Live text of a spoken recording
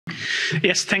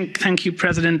Yes, thank you,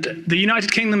 President. The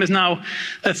United Kingdom is now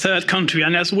a third country,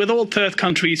 and as with all third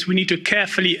countries, we need to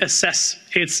carefully assess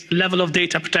its level of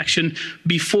data protection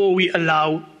before we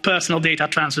allow personal data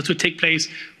transfer to take place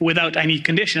without any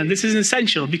condition. And this is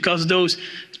essential because those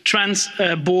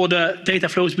trans-border data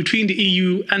flows between the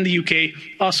EU and the UK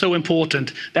are so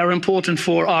important. They're important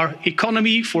for our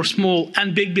economy, for small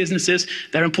and big businesses.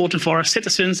 They're important for our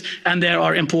citizens, and they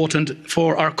are important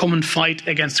for our common fight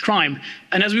against crime.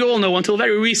 And as we all know, until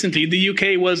very recently, the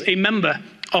UK was a member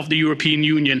of the European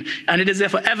Union, and it is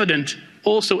therefore evident,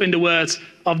 also in the words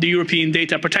of the European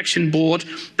Data Protection Board,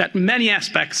 that many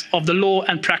aspects of the law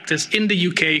and practice in the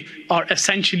UK are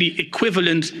essentially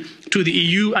equivalent to the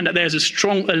EU, and that there's a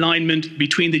strong alignment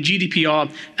between the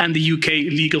GDPR and the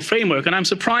UK legal framework. And I'm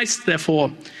surprised,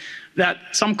 therefore, that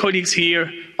some colleagues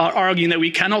here are arguing that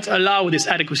we cannot allow this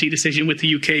adequacy decision with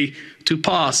the UK to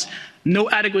pass.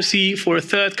 No adequacy for a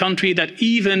third country that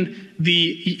even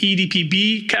the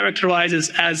EDPB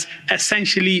characterises as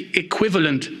essentially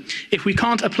equivalent. If we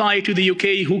can't apply it to the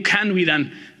UK, who can we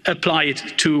then apply it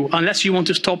to? Unless you want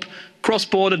to stop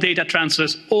cross-border data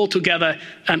transfers altogether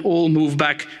and all move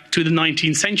back to the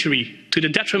 19th century, to the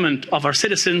detriment of our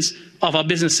citizens, of our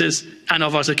businesses and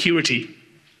of our security.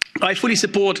 I fully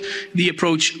support the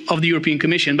approach of the European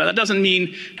Commission, but that doesn't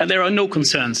mean that there are no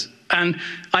concerns. And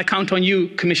I count on you,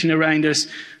 Commissioner Reinders,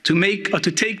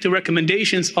 to take the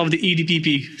recommendations of the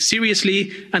EDPB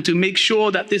seriously and to make sure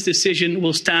that this decision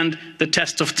will stand the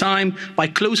test of time by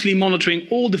closely monitoring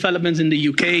all developments in the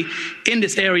UK in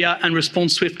this area and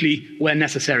respond swiftly where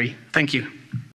necessary. Thank you.